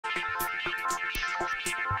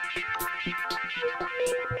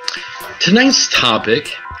Tonight's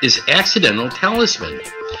topic is accidental talisman.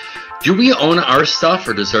 Do we own our stuff,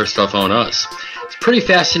 or does our stuff own us? It's a pretty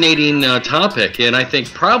fascinating topic, and I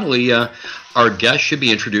think probably our guest should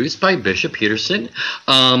be introduced by Bishop Peterson.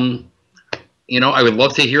 You know, I would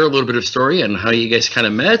love to hear a little bit of story and how you guys kind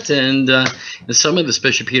of met and some of this,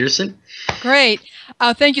 Bishop Peterson. Great.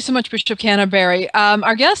 Thank you so much, Bishop Canterbury.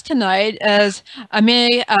 Our guest tonight is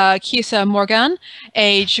Ame Kesa Morghan,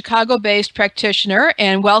 a Chicago-based practitioner,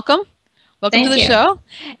 and welcome. Welcome to the show.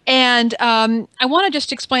 And I want to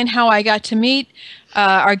just explain how I got to meet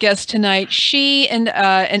our guest tonight. She and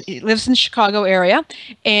lives in the Chicago area,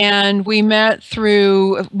 and we met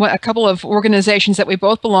through a couple of organizations that we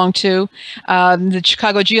both belong to, the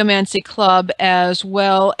Chicago Geomancy Club, as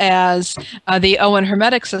well as the Owen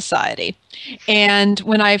Hermetic Society. And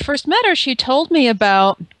when I first met her, she told me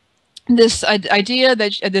about this idea,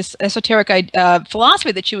 that this esoteric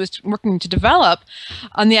philosophy that she was working to develop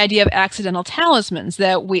on the idea of accidental talismans,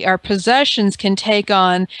 that our possessions can take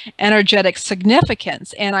on energetic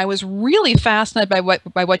significance. And I was really fascinated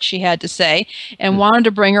by what she had to say and wanted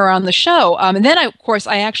to bring her on the show. And then, of course,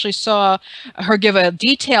 I actually saw her give a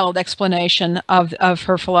detailed explanation of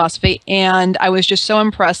her philosophy, and I was just so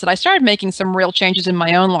impressed that I started making some real changes in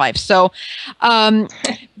my own life. So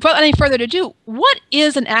without any further ado, what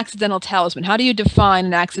is an accidental talisman? How do you define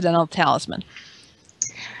an accidental talisman?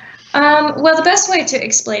 Well, the best way to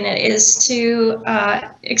explain it is to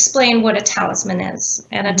explain what a talisman is.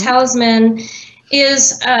 And a talisman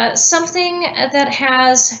is something that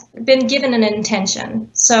has been given an intention.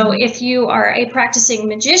 So if you are a practicing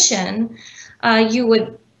magician, you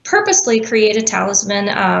would purposely create a talisman.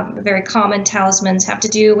 Very common talismans have to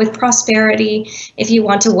do with prosperity. If you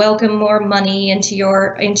want to welcome more money into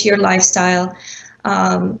your lifestyle,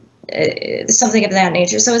 something of that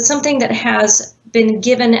nature. So it's something that has been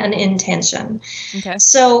given an intention. Okay.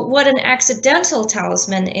 So what an accidental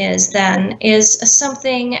talisman is then is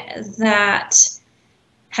something that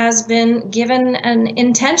has been given an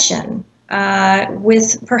intention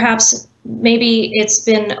with perhaps maybe it's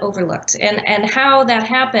been overlooked. And how that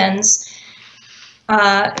happens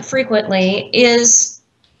frequently is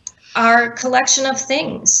our collection of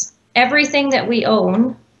things. Everything that we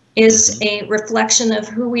own is a reflection of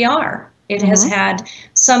who we are. It has had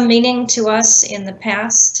some meaning to us in the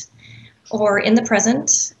past or in the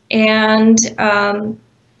present. And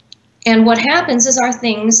what happens is our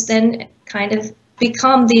things then kind of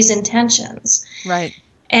become these intentions. Right.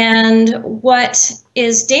 And what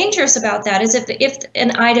is dangerous about that is if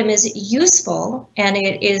an item is useful and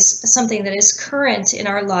it is something that is current in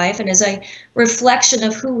our life and is a reflection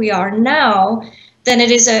of who we are now, then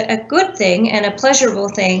it is a good thing and a pleasurable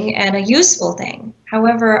thing and a useful thing.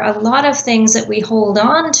 However, a lot of things that we hold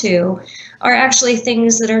on to are actually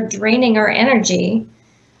things that are draining our energy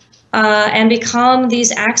and become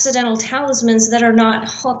these accidental talismans that are not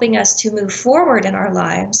helping us to move forward in our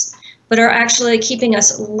lives, but are actually keeping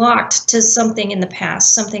us locked to something in the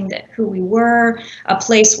past, something that who we were, a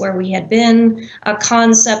place where we had been, a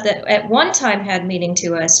concept that at one time had meaning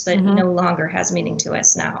to us, but no longer has meaning to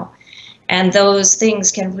us now. And those things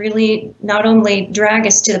can really not only drag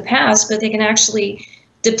us to the past, but they can actually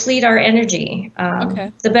deplete our energy.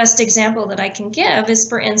 The best example that I can give is,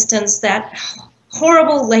 for instance, that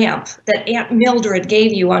horrible lamp that Aunt Mildred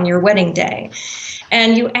gave you on your wedding day.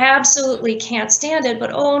 And you absolutely can't stand it,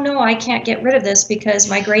 but oh no, I can't get rid of this because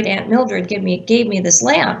my great Aunt Mildred gave me this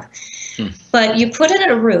lamp. But you put it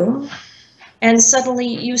in a room, and suddenly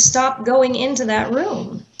you stop going into that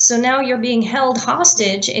room. So now you're being held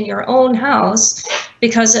hostage in your own house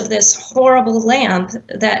because of this horrible lamp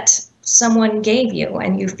that someone gave you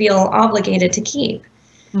and you feel obligated to keep.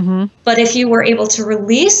 But if you were able to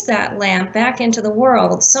release that lamp back into the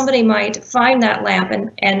world, somebody might find that lamp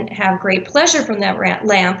and have great pleasure from that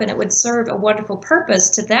lamp, and it would serve a wonderful purpose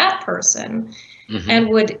to that person and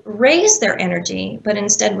would raise their energy. But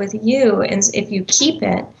instead with you, and if you keep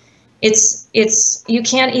it, it's you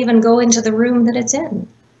can't even go into the room that it's in.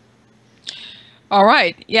 All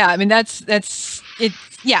right. Yeah. I mean, that's it.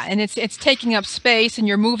 Yeah. And it's taking up space, and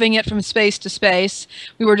you're moving it from space to space.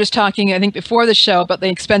 We were just talking, I think, before the show about the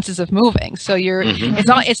expenses of moving. So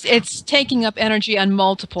it's taking up energy on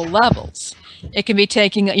multiple levels. It can be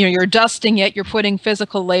taking, you're dusting it, you're putting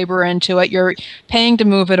physical labor into it, you're paying to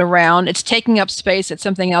move it around, it's taking up space that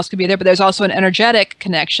something else could be there, but there's also an energetic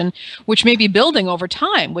connection, which may be building over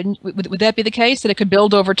time. Would that be the case, that it could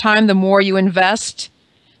build over time the more you invest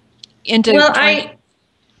into? Well,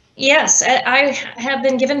 yes, I have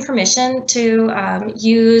been given permission to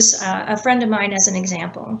use a friend of mine as an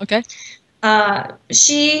example. Okay.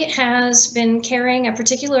 She has been carrying a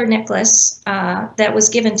particular necklace that was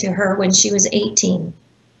given to her when she was 18.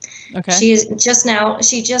 Okay.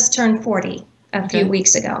 She just turned 40 a few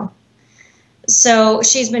weeks ago. So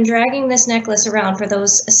she's been dragging this necklace around for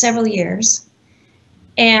those several years.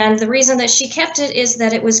 And the reason that she kept it is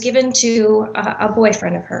that it was given to a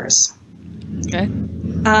boyfriend of hers. Okay.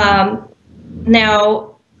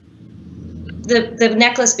 Now, the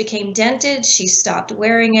necklace became dented. She stopped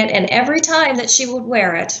wearing it. And every time that she would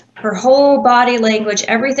wear it, her whole body language,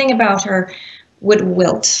 everything about her would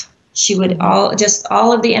wilt. She would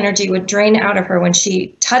all of the energy would drain out of her when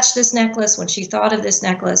she touched this necklace, when she thought of this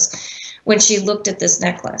necklace, when she looked at this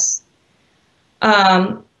necklace.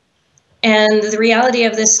 And the reality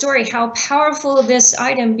of this story, how powerful this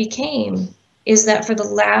item became, is that for the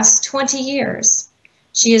last 20 years,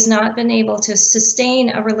 she has not been able to sustain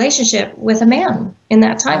a relationship with a man in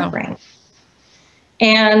that time frame.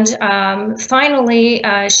 And finally,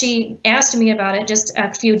 she asked me about it just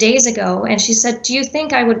a few days ago, and she said, "Do you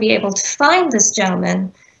think I would be able to find this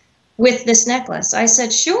gentleman with this necklace?" I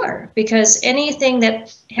said, "Sure, because anything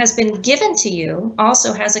that has been given to you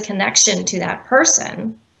also has a connection to that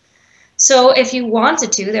person. So if you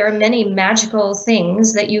wanted to, there are many magical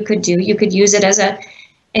things that you could do. You could use it as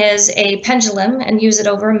a pendulum and use it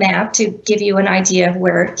over a map to give you an idea of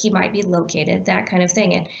where he might be located, that kind of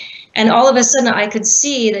thing." And all of a sudden I could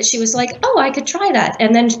see that she was like, "Oh, I could try that."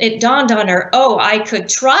 And then it dawned on her, "Oh, I could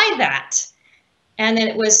try that." And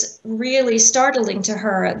it was really startling to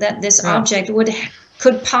her that this object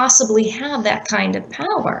could possibly have that kind of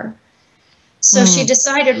power. So she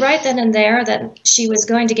decided right then and there that she was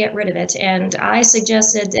going to get rid of it. And I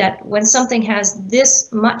suggested that when something has this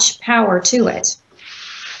much power to it,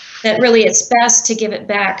 that really it's best to give it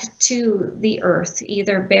back to the earth,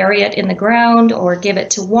 either bury it in the ground or give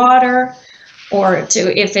it to water, or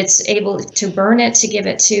to, if it's able to burn it, to give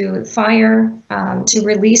it to fire, to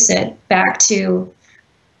release it back to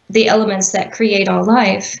the elements that create all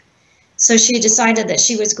life. So she decided that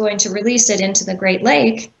she was going to release it into the Great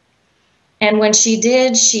Lake. And when she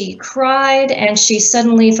did, she cried, and she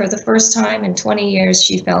suddenly, for the first time in 20 years,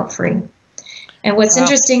 she felt free. And what's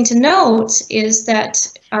interesting to note is that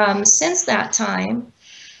since that time,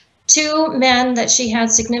 2 men that she had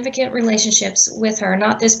significant relationships with her,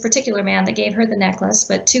 not this particular man that gave her the necklace,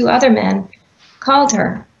 but 2 other men called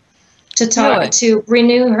her to talk, to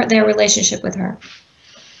renew their relationship with her.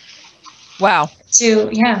 Wow. So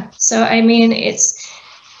I mean, it's,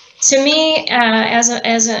 to me,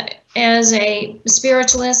 as a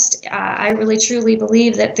spiritualist, I really truly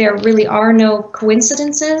believe that there really are no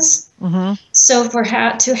coincidences. So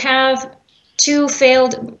to have 2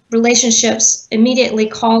 failed relationships immediately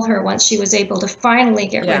call her once she was able to finally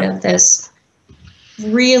get rid of this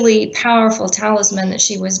really powerful talisman that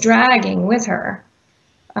she was dragging with her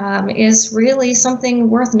is really something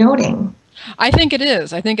worth noting. I think it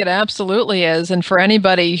is. I think it absolutely is. And for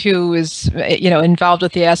anybody who is, involved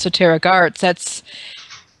with the esoteric arts, that's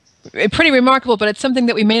pretty remarkable, but it's something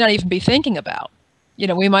that we may not even be thinking about.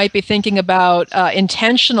 We might be thinking about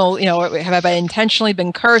intentional, have I intentionally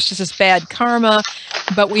been cursed? Is this bad karma?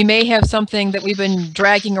 But we may have something that we've been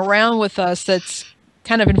dragging around with us that's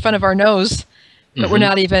kind of in front of our nose, but we're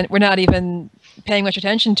not even paying much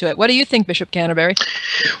attention to it. What do you think, Bishop Canterbury?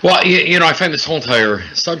 Well, I find this whole entire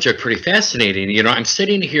subject pretty fascinating. I'm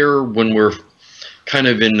sitting here when we're kind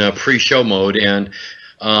of in pre-show mode, and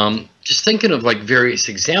just thinking of like various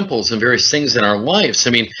examples and various things in our lives. I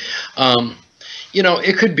mean,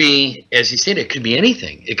 it could be, as you said, it could be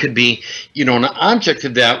anything. It could be, an object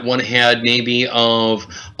that one had maybe of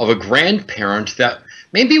a grandparent that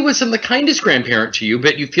maybe wasn't the kindest grandparent to you,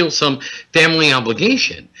 but you feel some family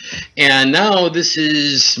obligation. And now this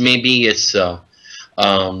is, maybe it's,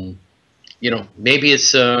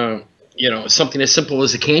 something as simple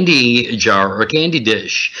as a candy jar or a candy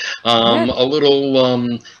dish, a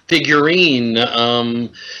little figurine.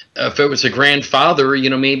 If it was a grandfather,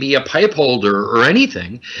 maybe a pipe holder or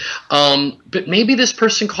anything. But maybe this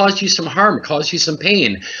person caused you some harm, caused you some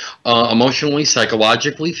pain, emotionally,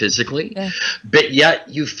 psychologically, physically. But yet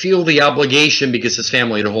you feel the obligation because it's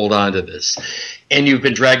family to hold on to this. And you've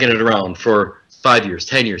been dragging it around for 5 years,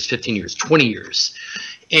 10 years, 15 years, 20 years.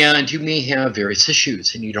 And you may have various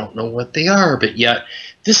issues and you don't know what they are, but yet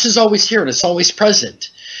this is always here and it's always present.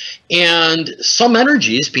 And some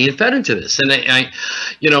energy is being fed into this. And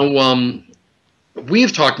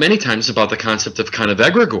we've talked many times about the concept of kind of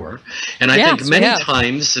egregore. And I think many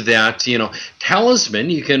times that, talisman,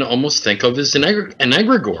 you can almost think of as an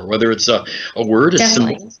egregore, whether it's a word, a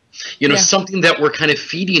symbol, something that we're kind of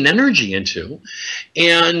feeding energy into.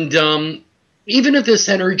 And, even if this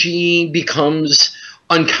energy becomes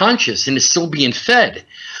unconscious and is still being fed,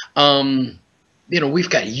 we've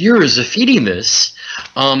got years of feeding this,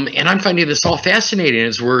 and I'm finding this all fascinating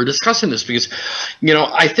as we're discussing this, because,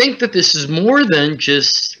 I think that this is more than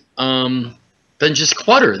just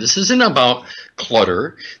clutter. This isn't about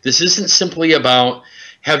clutter. This isn't simply about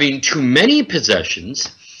having too many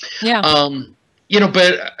possessions. Yeah.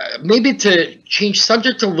 But maybe to change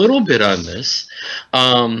subject a little bit on this,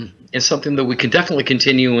 is something that we can definitely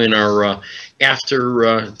continue in our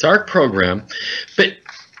After Dark program. But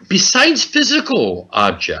besides physical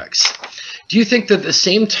objects, do you think that the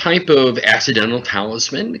same type of accidental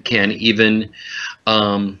talisman can even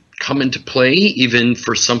come into play, even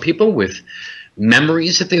for some people with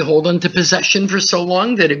memories that they hold onto possession for so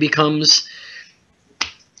long that it becomes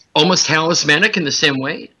almost talismanic in the same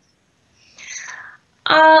way?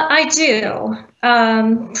 I do.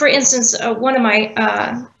 For instance, one of my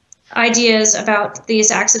ideas about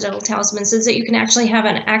these accidental talismans is that you can actually have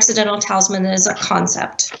an accidental talisman that is a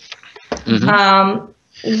concept.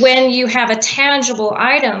 When you have a tangible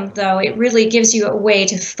item, though, it really gives you a way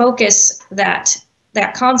to focus that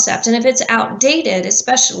concept. And if it's outdated,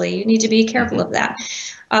 especially, you need to be careful of that.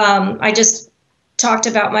 I just talked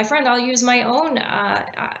about my friend. I'll use my own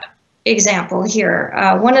example here.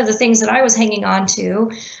 One of the things that I was hanging on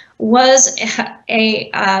to was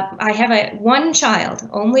I have one child,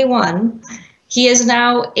 only one. He is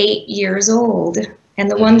now 8 years old.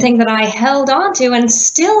 And the one thing that I held on to and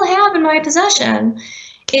still have in my possession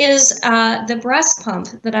is the breast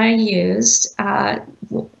pump that I used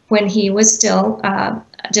when he was still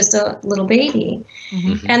just a little baby.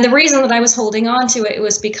 And the reason that I was holding on to it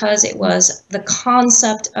was because it was the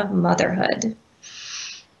concept of motherhood.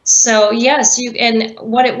 So yes, and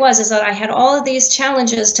what it was is that I had all of these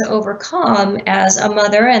challenges to overcome as a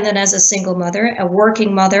mother, and then as a single mother, a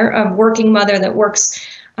working mother that works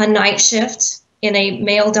a night shift in a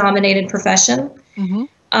male-dominated profession.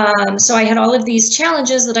 So I had all of these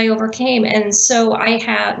challenges that I overcame, and so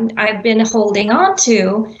I've been holding on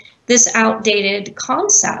to this outdated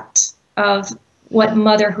concept of what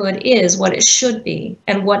motherhood is, what it should be,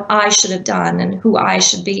 and what I should have done, and who I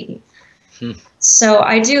should be. So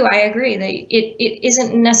I agree that it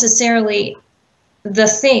isn't necessarily the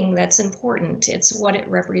thing that's important, it's what it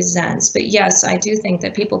represents. But yes, I do think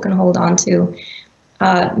that people can hold on to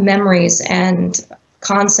memories and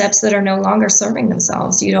concepts that are no longer serving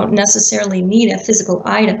themselves. You don't necessarily need a physical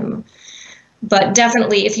item, but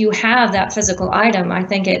definitely if you have that physical item, I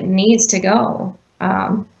think it needs to go.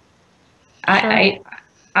 I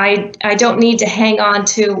don't need to hang on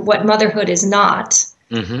to what motherhood is not.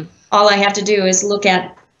 All I have to do is look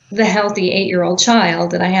at the healthy 8-year-old child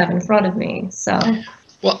that I have in front of me. So,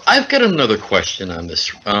 well, I've got another question on this.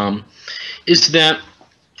 Is that,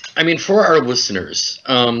 for our listeners,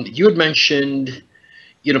 you had mentioned,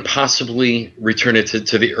 possibly return it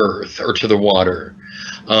to the earth or to the water.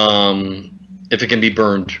 If it can be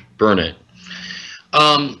burned, burn it.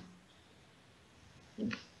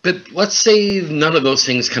 But let's say none of those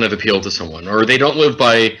things kind of appeal to someone, or they don't live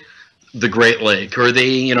by the Great Lake, or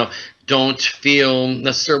they, don't feel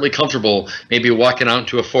necessarily comfortable maybe walking out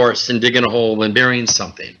into a forest and digging a hole and burying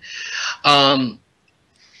something.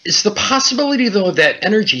 Is the possibility, though, of that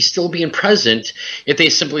energy still being present if they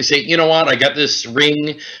simply say, you know what, I got this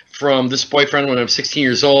ring from this boyfriend when I was 16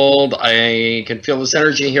 years old, I can feel this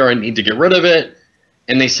energy here, I need to get rid of it,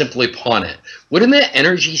 and they simply pawn it? Wouldn't that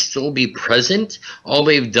energy still be present? All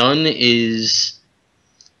they've done is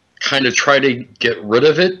kind of try to get rid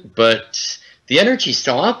of it, but the energy's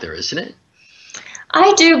still out there, isn't it?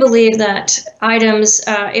 I do believe that items,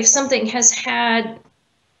 if something has had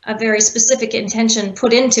a very specific intention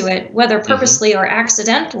put into it, whether purposely or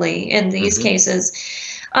accidentally in these cases,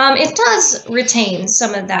 it does retain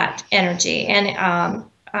some of that energy. And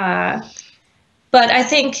but I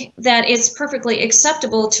think that it's perfectly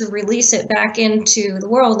acceptable to release it back into the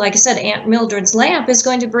world. Like I said, Aunt Mildred's lamp is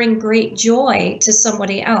going to bring great joy to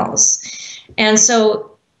somebody else. And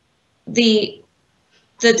so the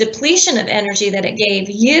depletion of energy that it gave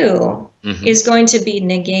you is going to be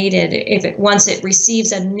negated once it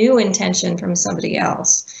receives a new intention from somebody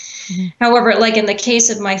else. However, like in the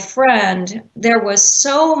case of my friend, there was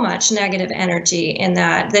so much negative energy in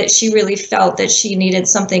that she really felt that she needed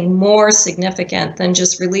something more significant than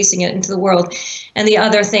just releasing it into the world. And the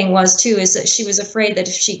other thing was, too, is that she was afraid that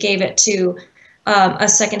if she gave it to a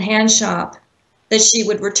secondhand shop, that she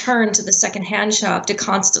would return to the secondhand shop to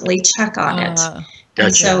constantly check on it. Gotcha.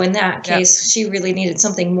 And so in that case, she really needed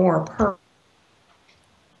something more permanent.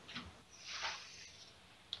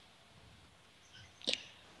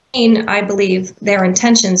 I believe, their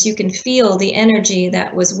intentions. You can feel the energy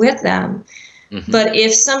that was with them. But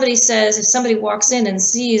if somebody walks in and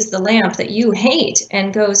sees the lamp that you hate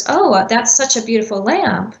and goes, oh, that's such a beautiful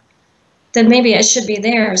lamp, then maybe it should be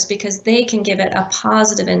theirs, because they can give it a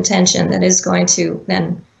positive intention that is going to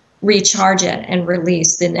then recharge it and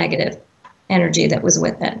release the negative energy that was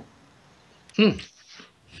with it.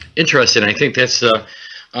 Interesting. I think that's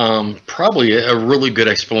probably a really good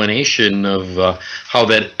explanation of how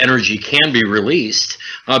that energy can be released.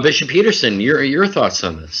 Bishop Peterson, your thoughts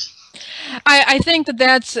on this? I think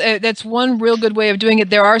that's one real good way of doing it.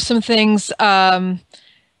 There are some things that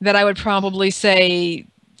I would probably say,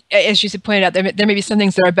 as you pointed out, there may be some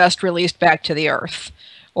things that are best released back to the earth,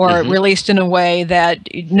 or released in a way that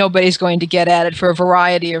nobody's going to get at it for a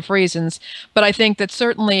variety of reasons. But I think that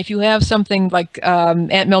certainly if you have something like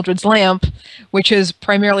Aunt Mildred's lamp, which has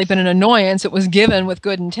primarily been an annoyance, it was given with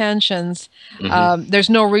good intentions, there's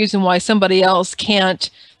no reason why somebody else can't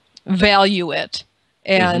value it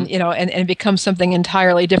and and become something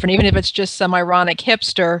entirely different, even if it's just some ironic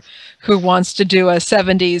hipster who wants to do a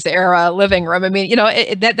 70s era living room. I mean,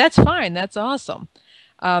 that's fine. That's awesome.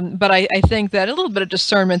 But I think that a little bit of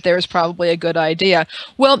discernment there is probably a good idea.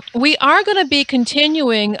 Well, we are going to be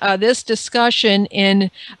continuing this discussion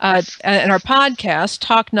in our podcast,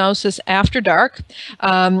 Talk Gnosis After Dark.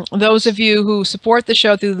 Those of you who support the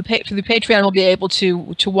show through the Patreon will be able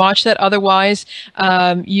to watch that. Otherwise,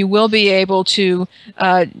 you will be able to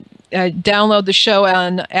download the show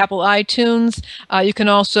on Apple iTunes. You can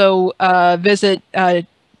also visit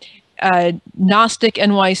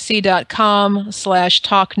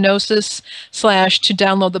GnosticNYC.com/talkgnosis/ to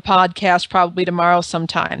download the podcast probably tomorrow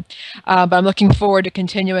sometime. But I'm looking forward to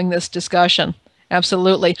continuing this discussion.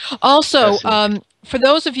 Absolutely. Also, for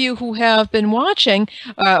those of you who have been watching,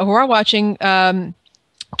 who are watching,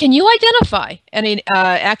 can you identify any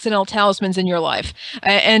accidental talismans in your life?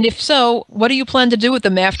 And if so, what do you plan to do with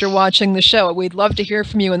them after watching the show? We'd love to hear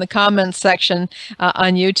from you in the comments section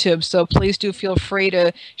on YouTube, so please do feel free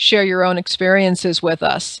to share your own experiences with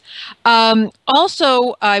us.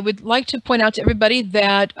 Also, I would like to point out to everybody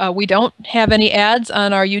that we don't have any ads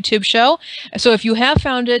on our YouTube show, so if you have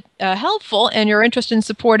found it helpful and you're interested in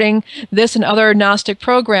supporting this and other Gnostic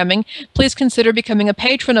programming, please consider becoming a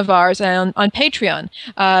patron of ours on Patreon.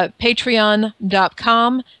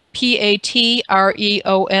 Patreon.com,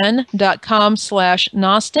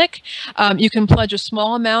 patreon.com/Gnostic. You can pledge a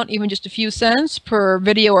small amount, even just a few cents per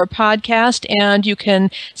video or podcast, and you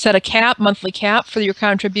can set a monthly cap for your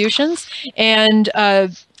contributions. And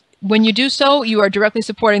when you do so, you are directly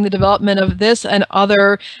supporting the development of this and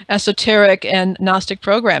other esoteric and Gnostic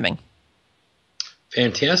programming.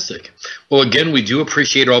 Fantastic. Well, again, we do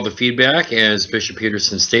appreciate all the feedback, as Bishop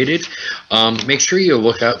Peterson stated. Make sure you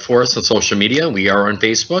look out for us on social media. We are on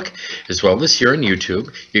Facebook, as well as here on YouTube.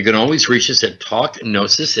 You can always reach us at Talk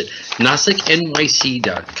Gnosis at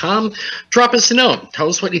GnosticNYC.com. Drop us a note. Tell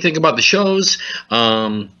us what you think about the shows,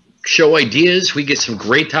 show ideas. We get some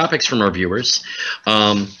great topics from our viewers.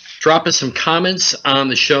 Drop us some comments on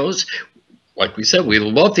the shows. Like we said, we'd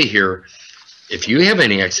love to hear if you have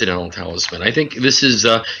any accidental talisman. I think this is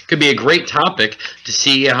could be a great topic to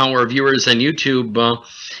see how our viewers on YouTube,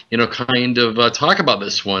 kind of talk about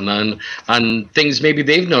this one on things maybe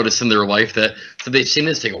they've noticed in their life that they've seen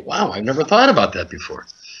this. They go, wow, I've never thought about that before.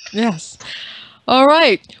 Yes. All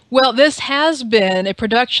right. Well, this has been a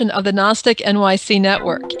production of the Gnostic NYC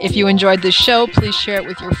Network. If you enjoyed this show, please share it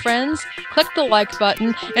with your friends, click the like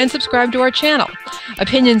button, and subscribe to our channel.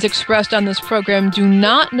 Opinions expressed on this program do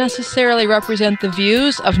not necessarily represent the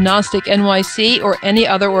views of Gnostic NYC or any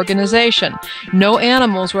other organization. No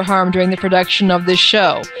animals were harmed during the production of this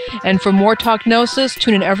show. And for more Talk Gnosis,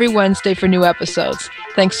 tune in every Wednesday for new episodes.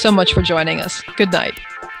 Thanks so much for joining us. Good night.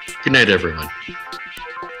 Good night, everyone.